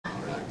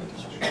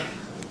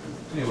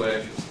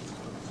Anyway,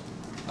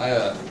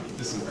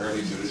 this is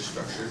early Buddhist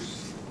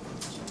structures.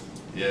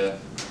 Yeah,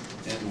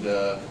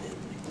 and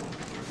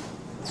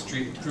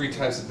three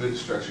types of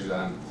Buddhist structures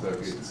I'm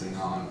focusing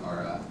on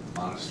are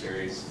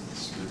monasteries,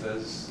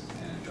 stupas,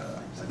 and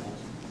temples.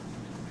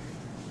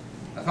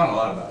 I found a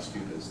lot about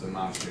stupas, the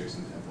monasteries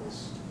and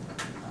temples.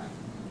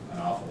 An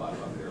awful lot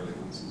about the early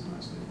ones, is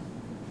mostly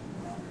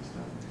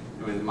stuff.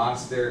 Anyway, the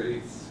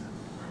monastery,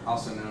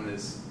 also known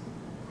as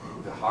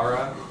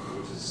Vihara,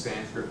 which is a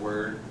Sanskrit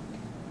word,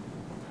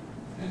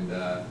 and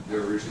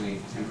they're originally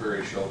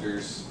temporary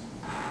shelters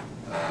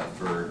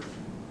for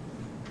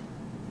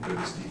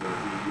Buddhist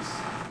devotees,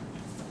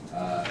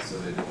 so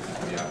they didn't have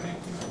to be out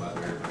making the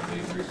weather, but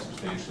they grew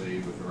substantially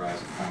with the rise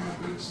of former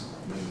Buddhist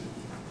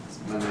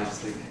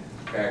monastic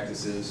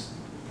practices.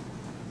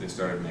 They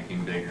started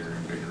making bigger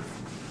and bigger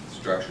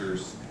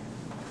structures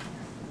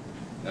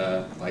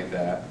like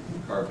that,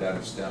 carved out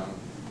of stone.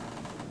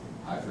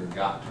 I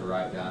forgot to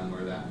write down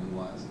where that one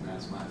was, and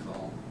that's my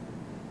fault.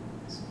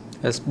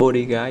 That's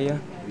Bodhigaya.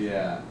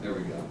 Yeah, there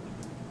we go.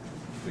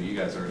 But you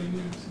guys already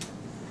knew.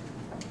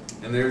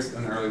 And there's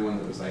an early one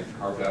that was like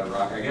carved out of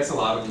rock. I guess a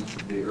lot of them,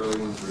 the early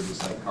ones were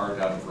just like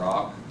carved out of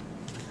rock,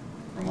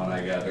 from what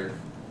I gather,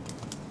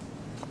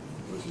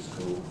 which is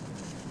cool.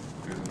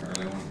 Here's an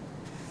early one.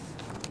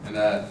 And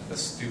a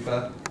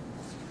stupa.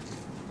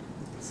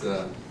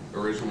 The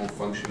original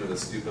function of a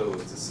stupa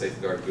was to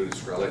safeguard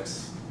Buddhist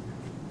relics.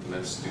 And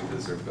those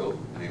stupas are built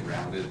in a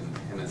rounded and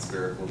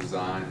hemispherical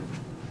design.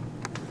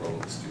 The role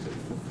of the stupa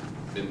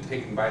been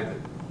taken by the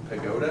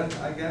pagoda,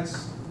 I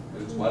guess,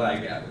 is what I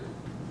gathered.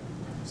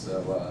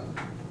 So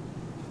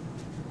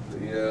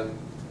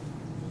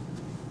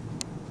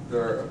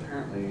there are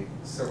apparently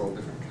several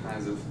different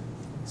kinds of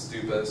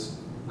stupas.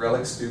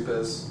 Relic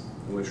stupas,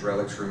 in which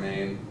relics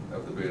remain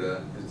of the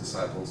Buddha, his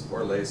disciples,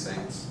 or lay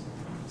saints.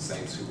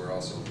 Saints who were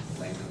also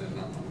laymen and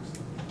not monks.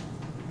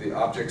 The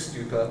object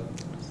stupa,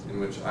 in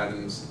which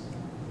items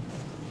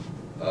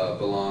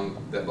belong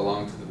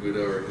to the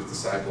Buddha or his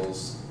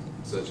disciples,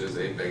 such as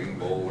a begging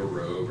bowl or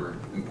robe or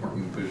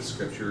important Buddhist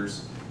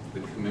scriptures.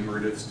 The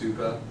commemorative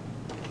stupa,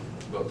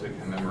 built to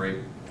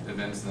commemorate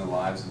events in the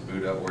lives of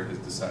Buddha or his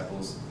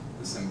disciples.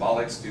 The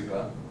symbolic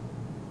stupa,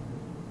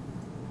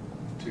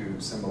 to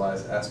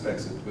symbolize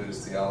aspects of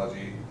Buddhist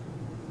theology,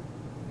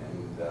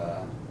 and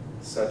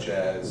such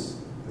as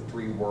the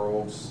three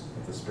worlds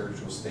of the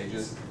spiritual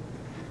stages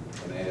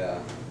in a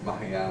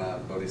Mahayana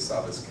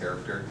Bodhisattva's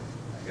character.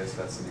 I guess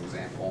that's an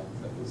example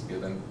that was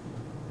given.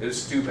 It is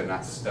stupa,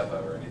 not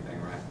stupa or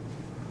anything, right?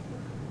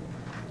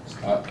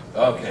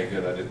 Okay,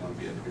 good. I didn't want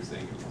to be up here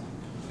saying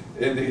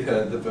it. In the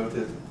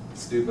devoted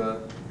stupa,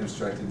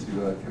 constructed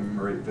to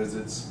commemorate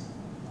visits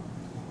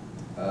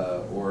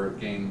or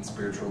gain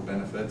spiritual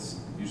benefits,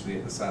 usually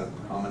at the site of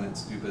prominent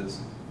stupas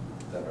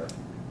that are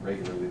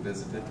regularly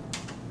visited.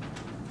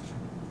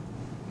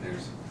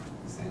 There's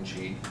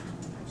Sanchi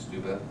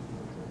stupa,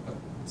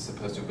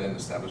 supposed to have been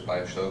established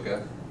by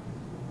Ashoka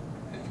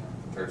in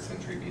 3rd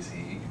century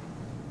BCE.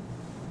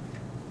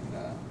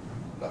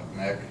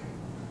 Lakmek,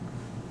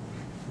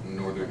 in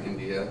northern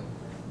India,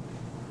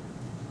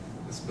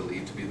 is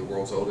believed to be the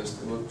world's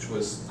oldest, which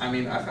was, I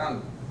mean, I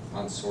found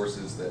on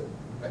sources that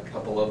a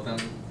couple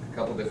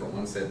different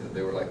ones said that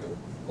they were like the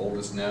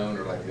oldest known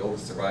or like the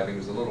oldest surviving. It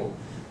was a little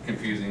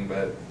confusing,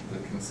 but the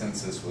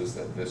consensus was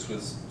that this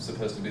was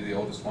supposed to be the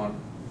oldest one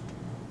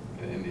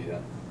in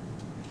India.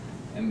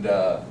 And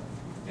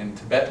in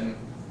Tibetan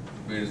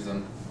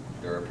Buddhism,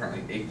 there are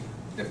apparently 8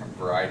 different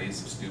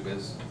varieties of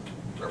stupas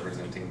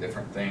representing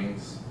different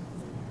things.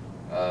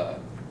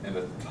 In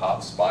the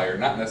top spire,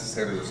 not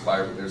necessarily the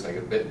spire, but there's like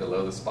a bit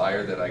below the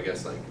spire that I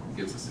guess like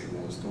gives a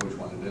signal as to which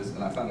one it is.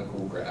 And I found a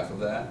cool graph of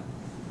that.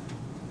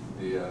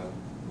 The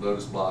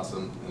lotus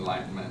blossom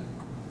enlightenment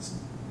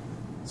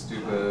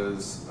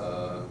stupas,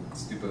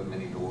 stupa of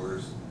many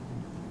doors,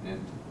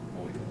 and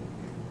we'll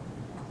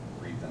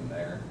read them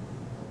there.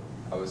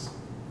 I was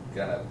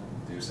gonna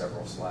do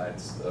several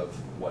slides of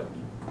what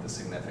the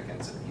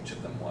significance of each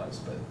of them was,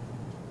 but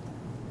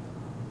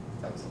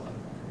that was a lot of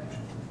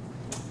information.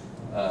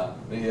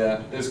 But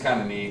yeah, it was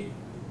kind of neat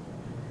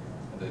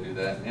that they do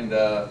that. And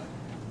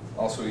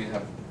also you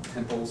have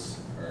temples,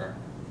 or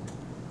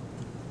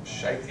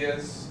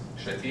shaityas,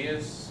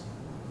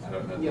 I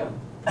don't know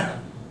the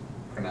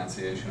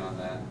pronunciation on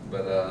that,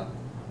 but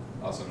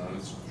also known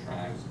as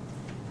shrines.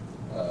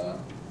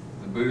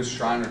 The Buddhist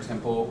shrine or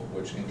temple,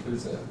 which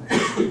includes a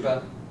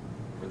stupa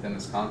within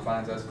its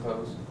confines, I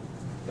suppose.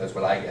 That's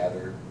what I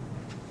gathered.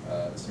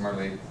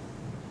 Similarly,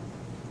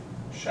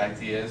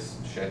 shaityas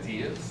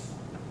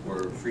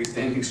were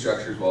freestanding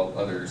structures, while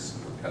others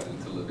were cut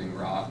into living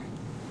rock.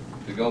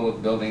 The goal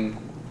of building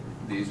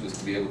these was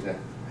to be able to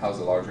house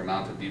a larger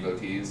amount of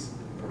devotees,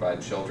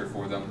 provide shelter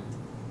for them,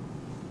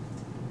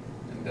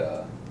 and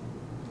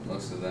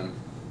most of them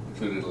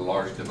included a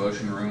large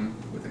devotion room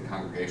with a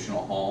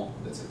congregational hall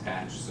that's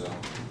attached, so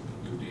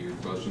you would do your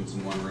devotions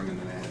in one room, and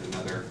then they had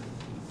another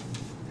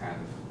kind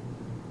of,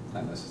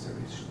 not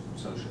necessarily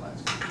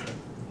socialized, but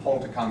hall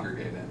to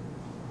congregate in.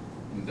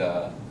 And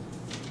there's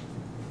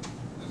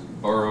a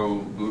borough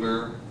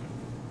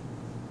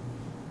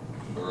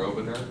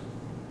Borobudur,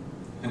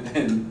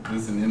 and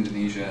this is in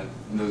Indonesia,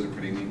 and those are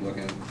pretty neat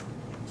looking.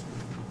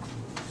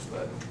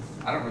 But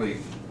I don't really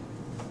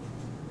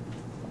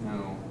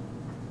know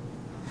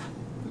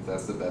if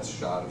that's the best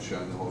shot of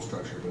showing the whole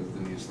structure, but it's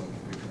the neatest looking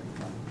picture.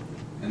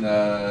 And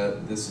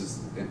this is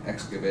an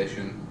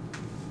excavation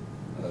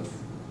of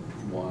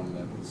one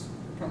that was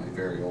probably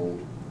very old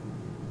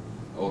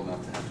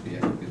enough to have to be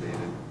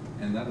excavated.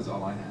 And that is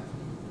all I have.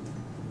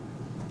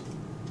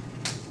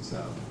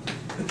 So.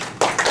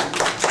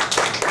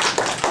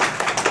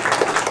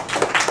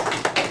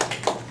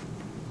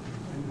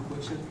 Any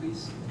question,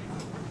 please?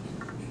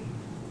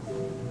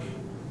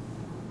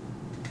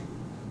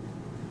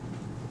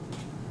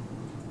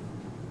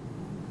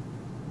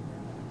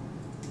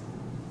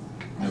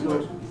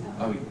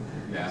 Oh,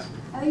 yeah.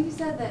 I think you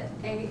said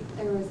that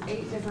there was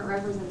 8 different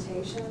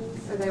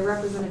representations, or they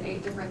represented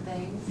 8 different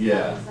things.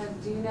 Yeah. So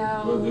do you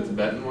know? Well, the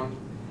Tibetan one?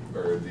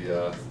 Or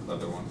the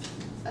other one?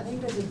 I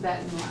think the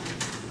Tibetan one.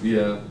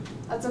 Yeah.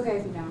 That's okay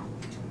if you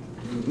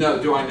don't.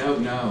 No, do I know?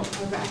 No.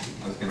 Okay.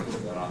 I was going to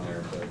put that on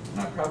there, but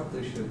I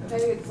probably should have.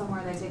 Maybe it's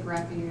somewhere they take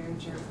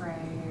refuge or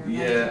pray or.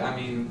 Yeah, I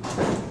mean,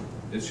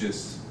 it's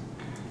just,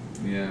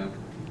 yeah,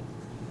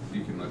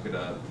 you can look it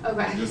up.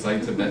 Okay. Just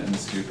like Tibetan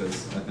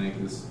stupas, I think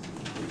is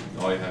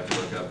all you have to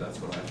look up. That's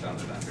what I found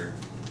it under.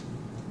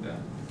 Yeah.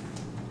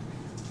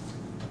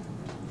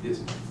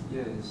 Yes.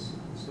 Yes.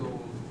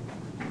 So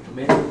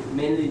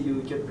mainly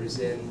you just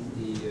present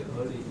the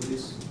early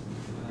Buddhist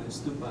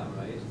stupa,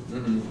 right?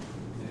 Mm-hmm.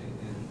 Okay.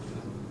 And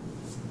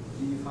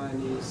do you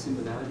find any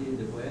similarity in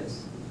the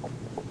West?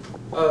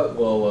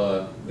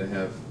 Well, they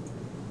have,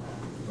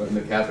 in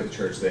the Catholic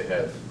Church, they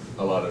have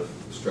a lot of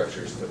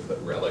structures to put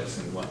relics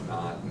and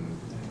whatnot, and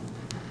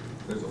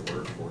there's a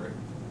word for it,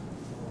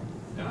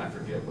 and I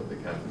forget what the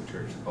Catholic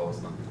Church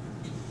calls them.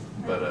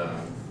 But,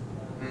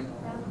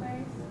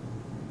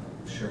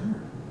 sure,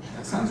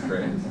 that sounds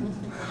great.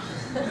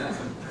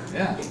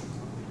 Yeah,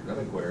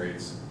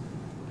 reliquaries.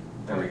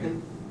 There we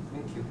go.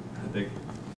 Thank you. I think